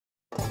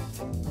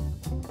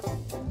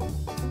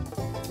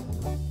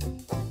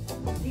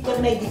We're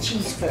gonna make the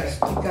cheese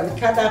first. We're gonna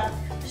cut up.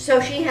 So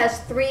she has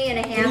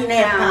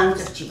 3.5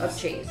 pounds of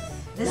cheese.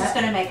 This is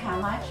going to make how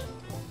much?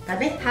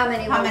 Pardon? How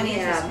many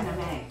is this going to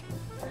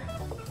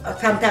make?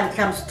 Sometimes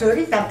comes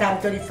 30,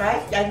 sometimes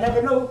 35. I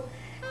never know.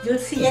 You'll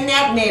see. In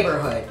that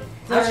neighborhood.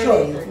 I'll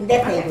show you. In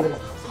that neighborhood.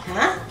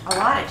 Huh? A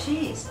lot of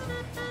cheese.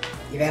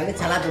 Well,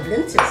 it's a lot of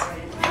blintzes.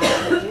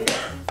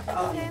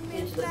 Oh,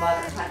 into the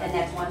butter, and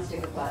that's 1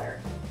 stick of butter.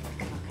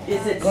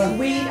 Is it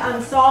sweet,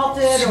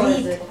 unsalted, or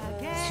is it?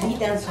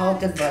 Sweet and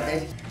salted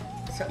butter.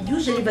 So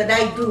usually what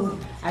I do,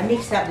 I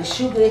mix up the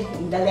sugar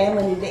in the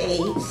lemon and the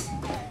eggs.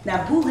 Now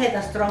who has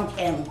a strong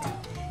hand?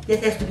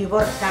 This has to be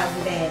worked out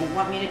with the hand.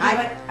 Want me to do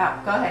it?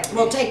 Oh, go ahead.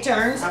 We'll take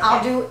turns. Okay.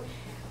 I'll do it.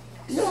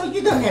 No,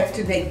 you don't have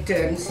to make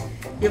turns.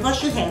 You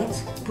wash your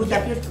hands, put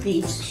up your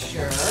sleeves.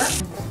 Sure.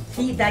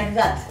 See, that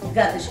you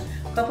got a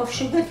cup of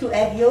sugar, 2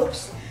 egg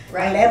yolks,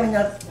 Right. a lemon,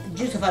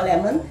 juice of a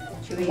lemon.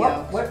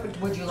 What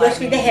would you like?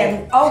 Just with the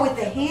hand. Oh, with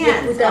the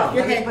hand. Put up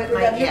your let me hand, put put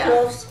my up your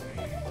gloves.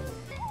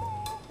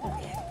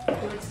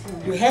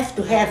 You have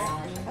to have,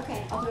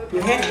 Okay, I'll do it.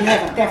 you have to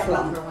have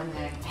Teflon.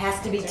 Has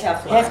to be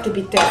Teflon. Have to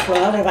be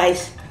Teflon,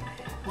 otherwise,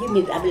 give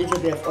me a little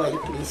bit of oil,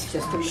 please.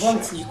 Just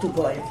want you to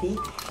boil, see?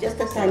 Just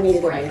a tiny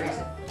little bit,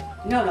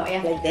 No,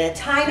 yeah. like that.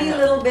 Tiny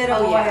little bit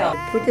of Oh, yeah.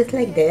 oil. Put it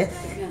like that,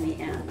 On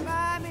the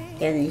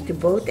end. and to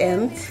both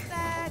ends,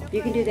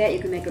 You can do that, you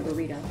can make a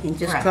burrito. and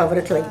just Right. cover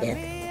it like that.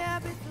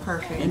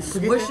 Perfect. And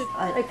put it Swish it.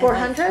 Like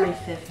 400?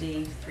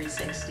 350,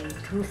 360.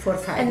 2, 4,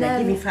 5. And Now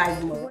then- give me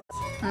 5 more.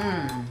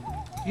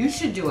 You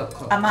should do a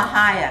cook. A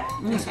mahaya,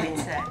 as we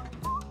say.